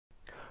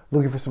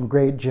Looking for some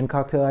great gin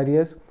cocktail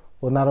ideas?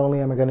 Well, not only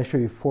am I going to show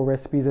you 4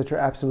 recipes that you're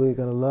absolutely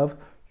going to love,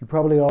 you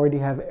probably already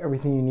have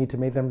everything you need to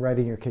make them right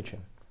in your kitchen.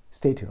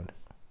 Stay tuned.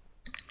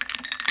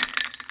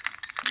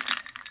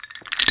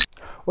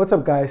 What's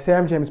up guys,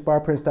 Sam James,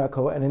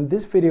 Barprints.co, and in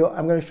this video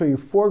I'm going to show you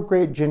 4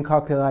 great gin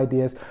cocktail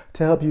ideas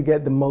to help you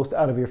get the most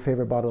out of your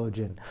favorite bottle of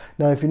gin.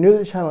 Now if you're new to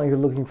the channel and you're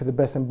looking for the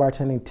best in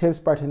bartending tips,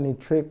 bartending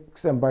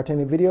tricks, and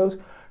bartending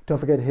videos, don't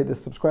forget to hit the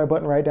subscribe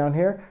button right down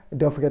here, and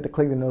don't forget to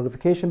click the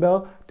notification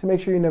bell to make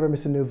sure you never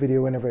miss a new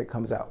video whenever it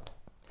comes out.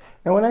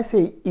 Now when I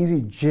say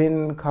easy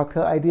gin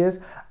cocktail ideas,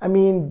 I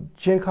mean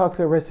gin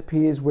cocktail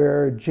recipes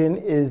where gin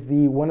is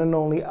the one and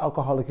only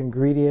alcoholic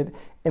ingredient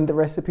in the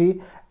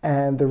recipe,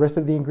 and the rest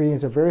of the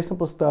ingredients are very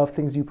simple stuff,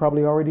 things you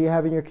probably already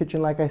have in your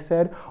kitchen like I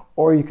said,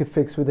 or you could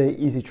fix with an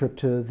easy trip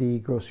to the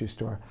grocery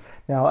store.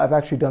 Now I've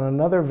actually done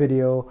another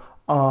video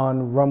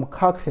on rum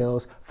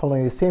cocktails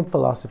following the same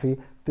philosophy,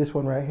 this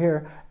one right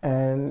here,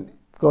 and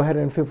go ahead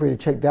and feel free to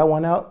check that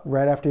one out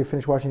right after you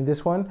finish watching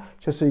this one,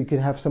 just so you can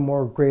have some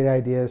more great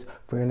ideas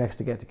for your next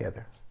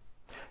get-together.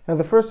 Now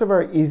the first of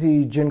our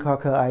easy gin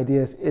cocktail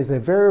ideas is a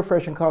very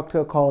refreshing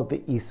cocktail called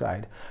the East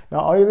Side. Now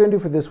all you're going to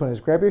do for this one is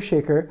grab your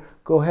shaker,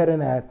 go ahead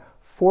and add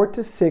 4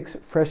 to 6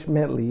 fresh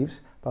mint leaves,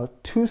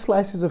 about 2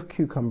 slices of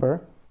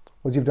cucumber.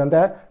 Once you've done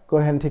that, go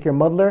ahead and take your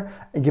muddler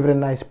and give it a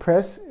nice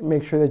press.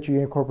 Make sure that you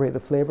incorporate the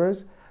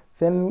flavors.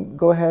 Then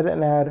go ahead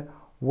and add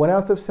 1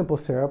 ounce of simple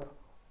syrup,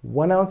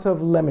 1 ounce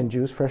of lemon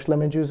juice, fresh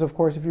lemon juice of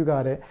course if you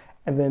got it,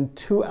 and then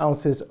 2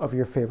 ounces of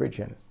your favorite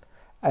gin.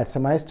 Add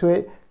some ice to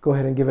it, go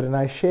ahead and give it a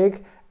nice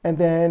shake, and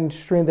then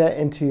strain that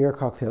into your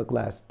cocktail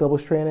glass. Double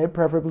strain it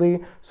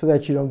preferably so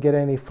that you don't get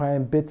any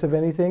fine bits of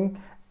anything,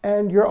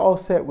 and you're all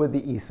set with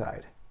the East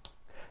Side.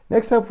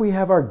 Next up we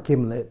have our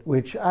gimlet,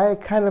 which I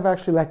kind of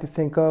actually like to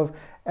think of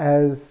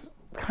as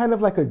kind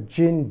of like a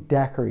gin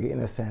daiquiri in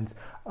a sense.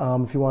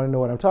 If you want to know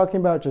what I'm talking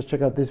about, just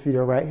check out this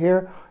video right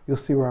here. You'll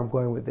see where I'm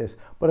going with this.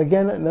 But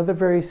again, another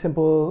very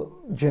simple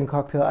gin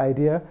cocktail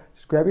idea.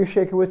 Just grab your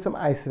shaker with some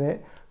ice in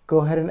it.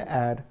 Go ahead and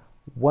add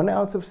 1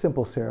 ounce of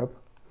simple syrup,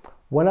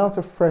 1 ounce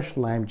of fresh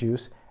lime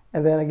juice,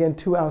 and then again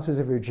 2 ounces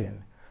of your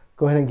gin.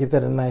 Go ahead and give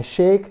that a nice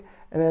shake,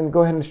 and then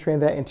go ahead and strain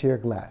that into your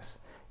glass.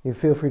 You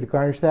feel free to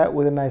garnish that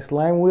with a nice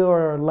lime wheel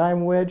or a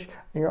lime wedge,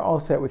 and you're all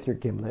set with your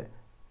gimlet.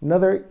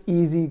 Another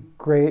easy,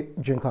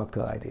 great gin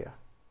cocktail idea.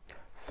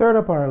 Third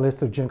up on our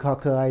list of gin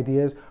cocktail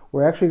ideas,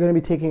 we're actually going to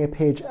be taking a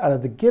page out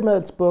of the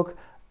Gimlet's book,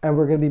 and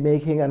we're going to be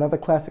making another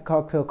classic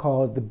cocktail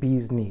called the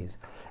Bee's Knees.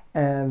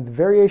 And the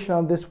variation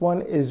on this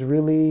one is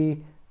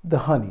really the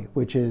honey,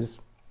 which is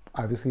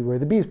obviously where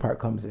the bees part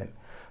comes in.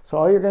 So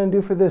all you're going to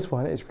do for this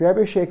one is grab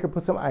your shaker,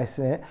 put some ice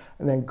in it,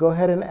 and then go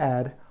ahead and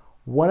add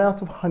 1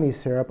 ounce of honey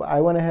syrup. I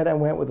went ahead and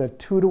went with a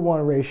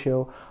 2-to-1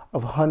 ratio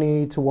of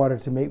honey to water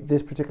to make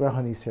this particular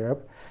honey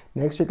syrup.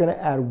 Next, you're going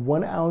to add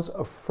 1 ounce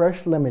of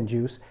fresh lemon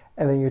juice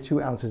and then your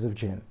 2 ounces of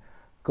gin.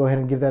 Go ahead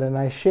and give that a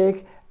nice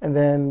shake and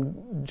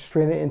then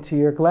strain it into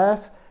your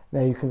glass.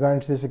 Now you can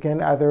garnish this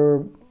again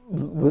either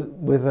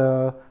with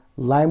a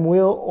lime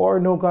wheel or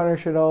no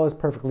garnish at all is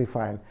perfectly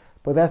fine.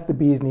 But that's the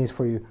Bee's Knees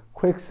for you.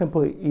 Quick,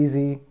 simple,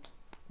 easy,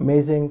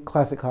 amazing,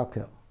 classic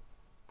cocktail.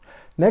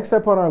 Next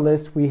up on our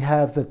list, we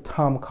have the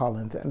Tom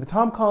Collins. And the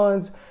Tom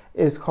Collins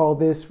is called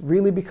this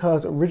really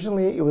because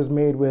originally it was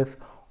made with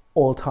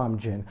Old Tom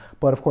gin.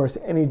 But of course,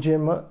 any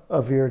gin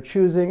of your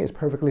choosing is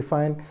perfectly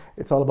fine.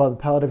 It's all about the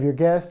palate of your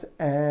guest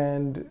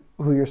and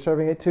who you're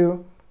serving it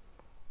to.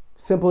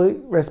 Simple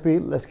recipe,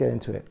 let's get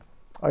into it.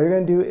 All you're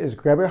gonna do is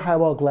grab your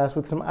highball glass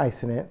with some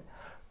ice in it.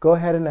 Go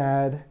ahead and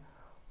add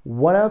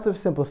 1 ounce of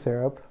simple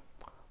syrup,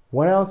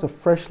 1 ounce of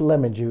fresh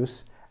lemon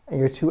juice, and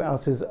your 2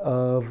 ounces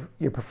of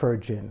your preferred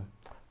gin.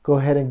 Go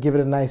ahead and give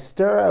it a nice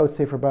stir, I would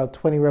say for about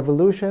 20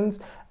 revolutions.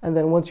 And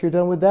then once you're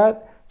done with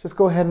that, just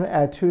go ahead and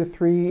add 2 to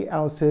 3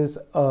 ounces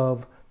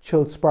of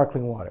chilled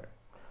sparkling water.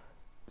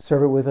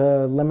 Serve it with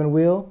a lemon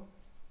wheel,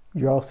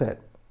 you're all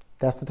set.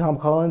 That's the Tom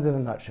Collins in a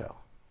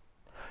nutshell.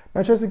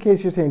 Now just in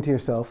case you're saying to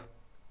yourself,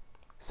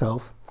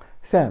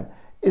 Sam,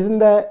 isn't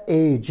that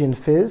a gin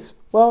fizz?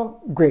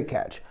 Well, great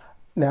catch.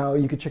 Now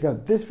you can check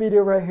out this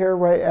video right here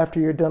right after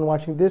you're done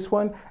watching this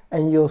one,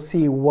 and you'll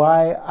see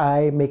why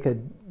I make a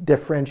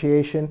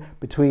differentiation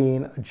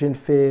between a gin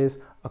fizz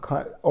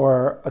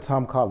or a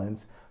Tom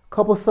Collins.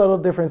 Couple subtle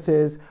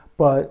differences,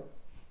 but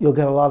you'll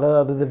get a lot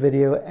out of the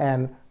video,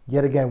 and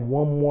yet again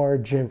one more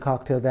gin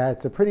cocktail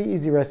that's a pretty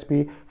easy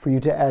recipe for you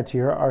to add to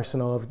your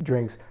arsenal of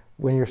drinks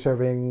when you're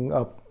serving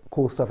up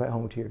cool stuff at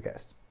home to your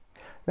guests.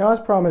 Now as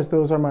promised,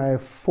 those are my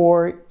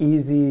 4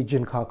 easy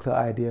gin cocktail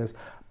ideas.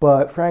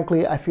 But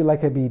frankly, I feel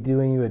like I'd be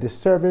doing you a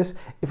disservice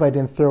if I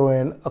didn't throw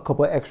in a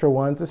couple extra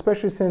ones,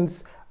 especially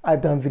since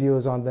I've done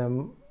videos on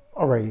them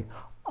already.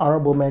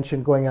 Honorable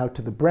mention going out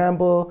to the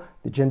Bramble,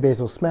 the Gin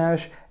Basil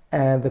Smash,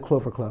 and the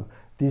Clover Club.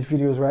 These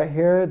videos right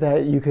here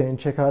that you can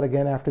check out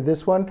again after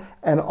this one,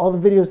 and all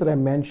the videos that I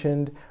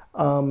mentioned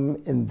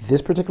in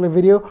this particular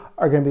video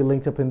are going to be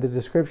linked up in the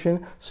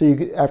description. So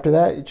you, after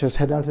that, just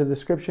head down to the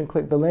description,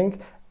 click the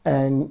link,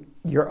 and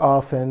you're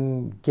off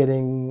and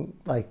getting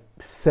like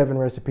 7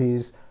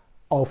 recipes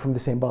all from the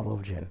same bottle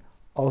of gin.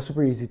 All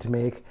super easy to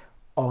make,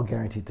 all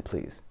guaranteed to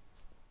please.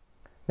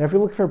 Now, if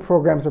you're looking for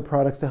programs or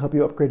products to help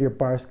you upgrade your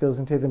bar skills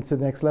and take them to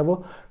the next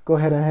level, go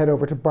ahead and head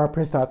over to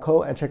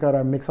barprints.co and check out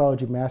our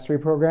Mixology Mastery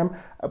program.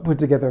 I put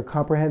together a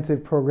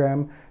comprehensive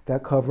program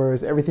that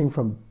covers everything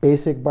from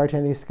basic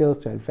bartending skills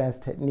to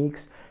advanced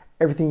techniques,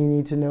 everything you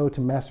need to know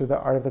to master the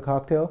art of the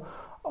cocktail.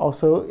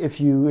 Also, if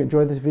you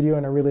enjoyed this video,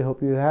 and I really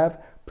hope you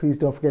have, please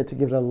don't forget to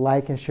give it a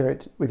like and share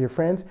it with your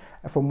friends.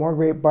 And for more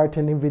great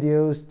bartending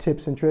videos,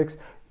 tips, and tricks,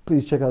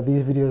 please check out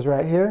these videos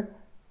right here.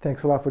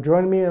 Thanks a lot for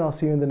joining me, and I'll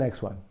see you in the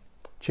next one.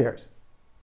 Cheers.